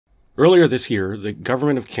Earlier this year, the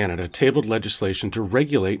Government of Canada tabled legislation to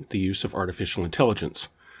regulate the use of artificial intelligence.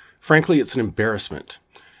 Frankly, it's an embarrassment.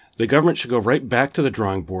 The government should go right back to the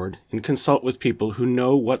drawing board and consult with people who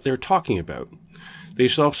know what they're talking about. They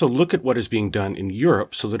should also look at what is being done in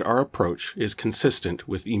Europe so that our approach is consistent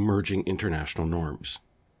with emerging international norms.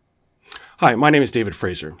 Hi, my name is David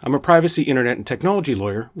Fraser. I'm a privacy, internet, and technology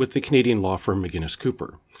lawyer with the Canadian law firm McGuinness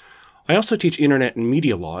Cooper. I also teach internet and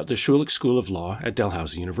media law at the Schulich School of Law at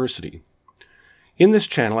Dalhousie University. In this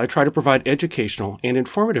channel, I try to provide educational and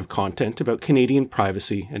informative content about Canadian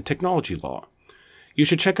privacy and technology law. You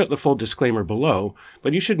should check out the full disclaimer below,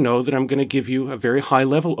 but you should know that I'm going to give you a very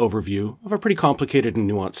high-level overview of a pretty complicated and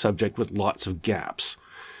nuanced subject with lots of gaps.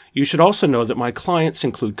 You should also know that my clients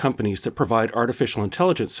include companies that provide artificial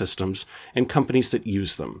intelligence systems and companies that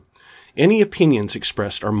use them. Any opinions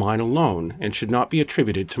expressed are mine alone and should not be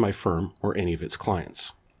attributed to my firm or any of its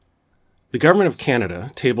clients. The Government of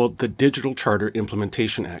Canada tabled the Digital Charter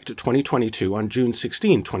Implementation Act 2022 on June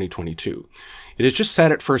 16, 2022. It has just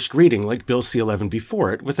sat at first reading like Bill C-11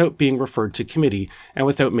 before it without being referred to committee and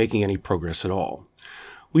without making any progress at all.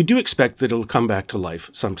 We do expect that it will come back to life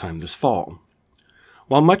sometime this fall.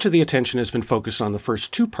 While much of the attention has been focused on the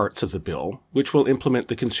first two parts of the bill, which will implement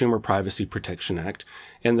the Consumer Privacy Protection Act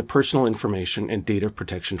and the Personal Information and Data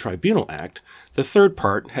Protection Tribunal Act, the third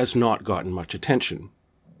part has not gotten much attention.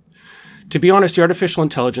 To be honest, the Artificial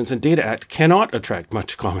Intelligence and Data Act cannot attract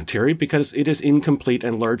much commentary because it is incomplete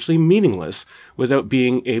and largely meaningless without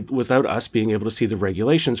us being able to see the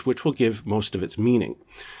regulations, which will give most of its meaning.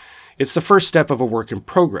 It's the first step of a work in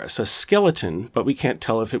progress, a skeleton, but we can't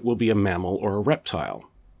tell if it will be a mammal or a reptile.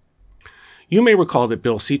 You may recall that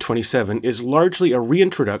Bill C-27 is largely a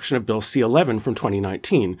reintroduction of Bill C-11 from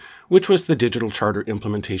 2019, which was the Digital Charter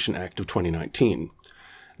Implementation Act of 2019.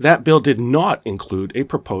 That bill did not include a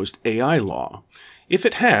proposed AI law. If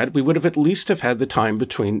it had, we would have at least had the time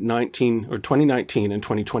between 2019 and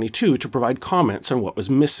 2022 to provide comments on what was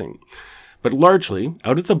missing. But largely,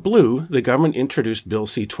 out of the blue, the government introduced Bill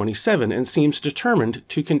C-27 and seems determined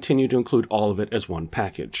to continue to include all of it as one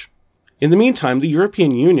package. In the meantime, the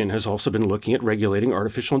European Union has also been looking at regulating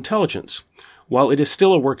artificial intelligence. While it is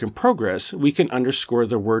still a work in progress, we can underscore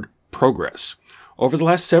the word progress. Over the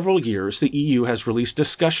last several years, the EU has released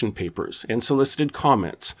discussion papers and solicited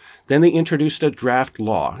comments. Then they introduced a draft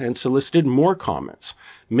law and solicited more comments.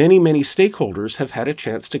 Many stakeholders have had a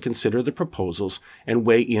chance to consider the proposals and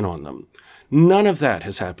weigh in on them. None of that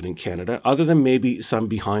has happened in Canada, other than maybe some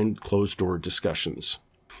behind closed-door discussions.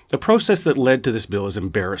 The process that led to this bill is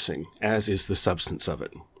embarrassing, as is the substance of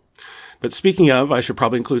it. But speaking of, I should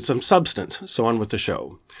probably include some substance, so on with the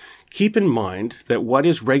show. Keep in mind that what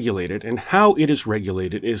is regulated and how it is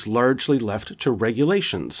regulated is largely left to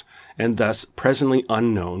regulations, and thus presently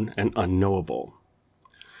unknown and unknowable.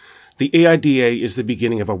 The AIDA is the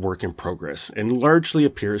beginning of a work in progress and largely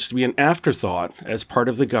appears to be an afterthought as part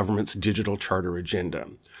of the government's digital charter agenda.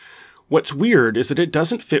 What's weird is that it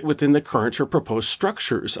doesn't fit within the current or proposed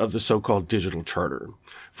structures of the so-called digital charter.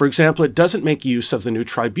 For example, it doesn't make use of the new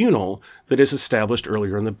tribunal that is established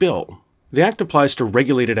earlier in the bill. The Act applies to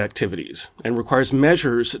regulated activities and requires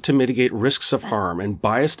measures to mitigate risks of harm and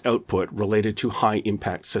biased output related to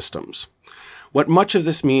high-impact systems. What much of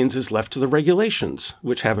this means is left to the regulations,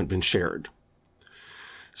 which haven't been shared.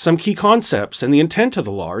 Some key concepts and the intent of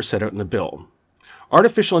the law are set out in the bill.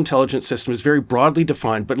 Artificial intelligence system is very broadly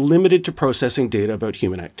defined but limited to processing data about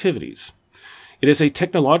human activities. It is a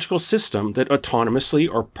technological system that autonomously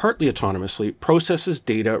or partly autonomously processes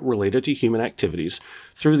data related to human activities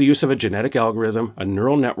through the use of a genetic algorithm, a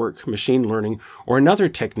neural network, machine learning, or another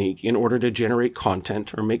technique in order to generate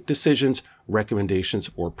content or make decisions, recommendations,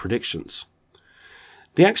 or predictions.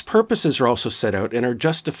 The Act's purposes are also set out and are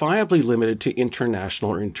justifiably limited to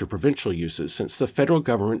international or interprovincial uses, since the federal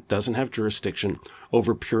government doesn't have jurisdiction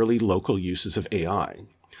over purely local uses of AI.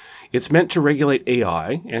 It's meant to regulate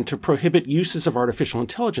AI and to prohibit uses of artificial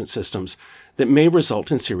intelligence systems that may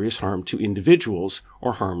result in serious harm to individuals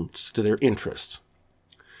or harms to their interests.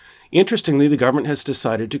 Interestingly, the government has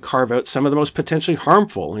decided to carve out some of the most potentially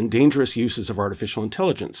harmful and dangerous uses of artificial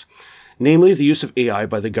intelligence, namely the use of AI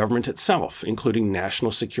by the government itself, including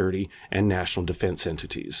national security and national defense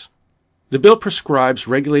entities. The bill prescribes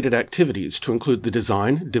regulated activities to include the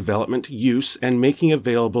design, development, use, and making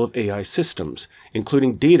available of AI systems,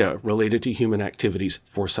 including data related to human activities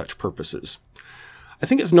for such purposes. I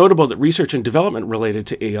think it's notable that research and development related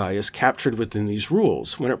to AI is captured within these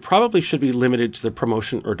rules, when it probably should be limited to the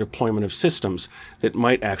promotion or deployment of systems that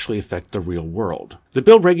might actually affect the real world. The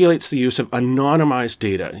bill regulates the use of anonymized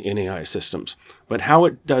data in AI systems, but how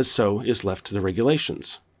it does so is left to the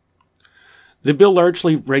regulations. The bill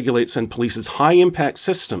largely regulates and polices high-impact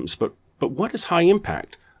systems, but what is high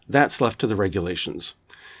impact? That's left to the regulations.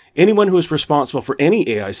 Anyone who is responsible for any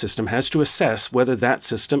AI system has to assess whether that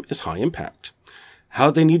system is high impact.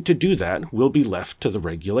 How they need to do that will be left to the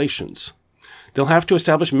regulations. They'll have to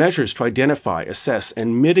establish measures to identify, assess,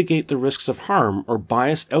 and mitigate the risks of harm or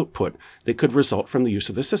biased output that could result from the use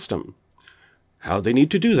of the system. How they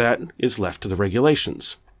need to do that is left to the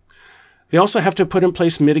regulations. They also have to put in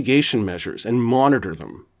place mitigation measures and monitor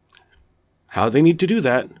them. How they need to do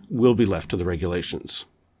that will be left to the regulations.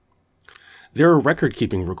 There are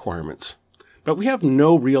record-keeping requirements, but we have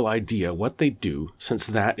no real idea what they do since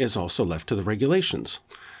that is also left to the regulations.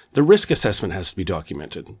 The risk assessment has to be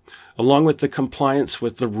documented, along with the compliance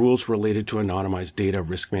with the rules related to anonymized data,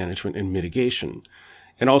 risk management, and mitigation,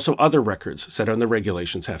 and also other records set on the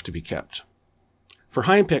regulations have to be kept. For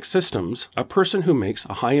high-impact systems, a person who makes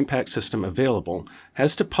a high-impact system available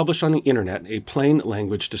has to publish on the internet a plain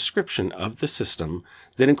language description of the system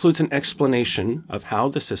that includes an explanation of how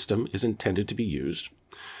the system is intended to be used,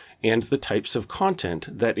 and the types of content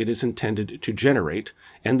that it is intended to generate,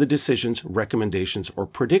 and the decisions, recommendations, or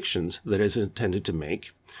predictions that it is intended to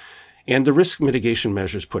make, and the risk mitigation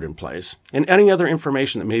measures put in place, and any other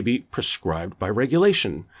information that may be prescribed by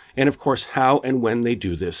regulation. And of course, how and when they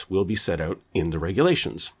do this will be set out in the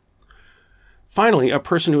regulations. Finally, a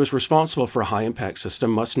person who is responsible for a high-impact system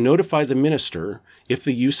must notify the minister if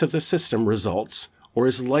the use of the system results or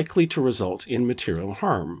is likely to result in material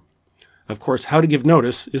harm. Of course, how to give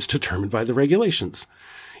notice is determined by the regulations.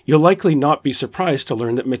 You'll likely not be surprised to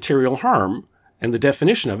learn that material harm and the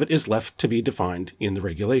definition of it is left to be defined in the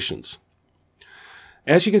regulations.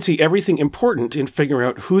 As you can see, everything important in figuring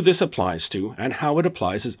out who this applies to and how it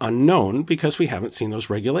applies is unknown because we haven't seen those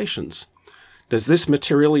regulations. Does this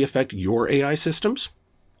materially affect your AI systems?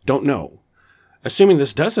 Don't know. Assuming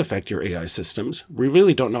this does affect your AI systems, we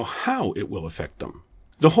really don't know how it will affect them.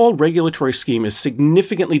 The whole regulatory scheme is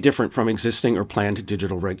significantly different from existing or planned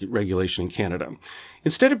digital regulation in Canada.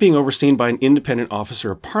 Instead of being overseen by an independent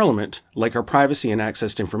officer of Parliament, like our privacy and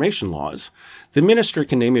access to information laws, the minister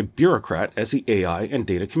can name a bureaucrat as the AI and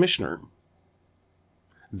Data Commissioner.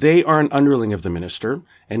 They are an underling of the minister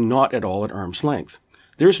and not at all at arm's length.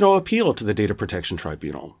 There is no appeal to the Data Protection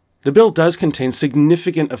Tribunal. The bill does contain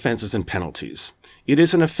significant offences and penalties. It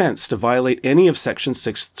is an offence to violate any of Sections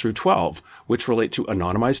 6 through 12, which relate to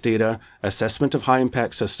anonymized data, assessment of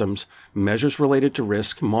high-impact systems, measures related to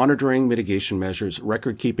risk, monitoring, mitigation measures,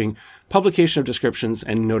 record-keeping, publication of descriptions,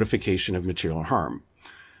 and notification of material harm.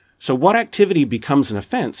 So what activity becomes an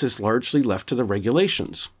offence is largely left to the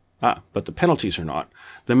regulations. But the penalties are not.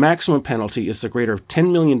 The maximum penalty is the greater of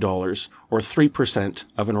 $10 million, or 3%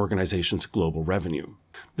 of an organization's global revenue.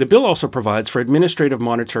 The bill also provides for administrative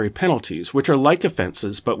monetary penalties, which are like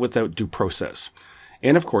offenses but without due process.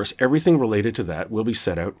 And of course, everything related to that will be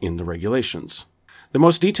set out in the regulations. The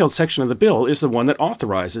most detailed section of the bill is the one that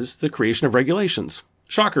authorizes the creation of regulations.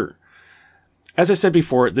 Shocker! As I said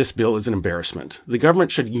before, this bill is an embarrassment. The government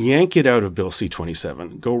should yank it out of Bill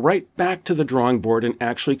C-27, go right back to the drawing board and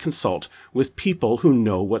actually consult with people who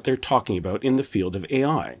know what they're talking about in the field of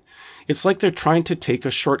AI. It's like they're trying to take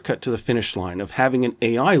a shortcut to the finish line of having an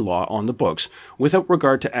AI law on the books without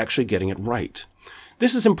regard to actually getting it right.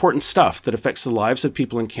 This is important stuff that affects the lives of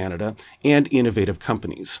people in Canada and innovative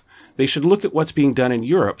companies. They should look at what's being done in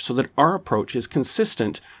Europe so that our approach is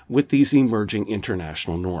consistent with these emerging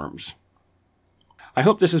international norms. I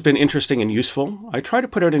hope this has been interesting and useful. I try to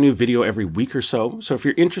put out a new video every week or so if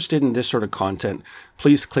you're interested in this sort of content,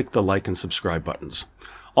 please click the like and subscribe buttons.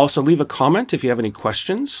 Also, leave a comment if you have any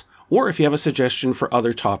questions, or if you have a suggestion for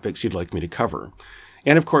other topics you'd like me to cover.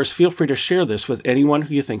 And of course, feel free to share this with anyone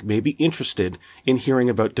who you think may be interested in hearing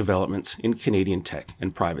about developments in Canadian tech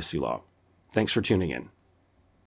and privacy law. Thanks for tuning in.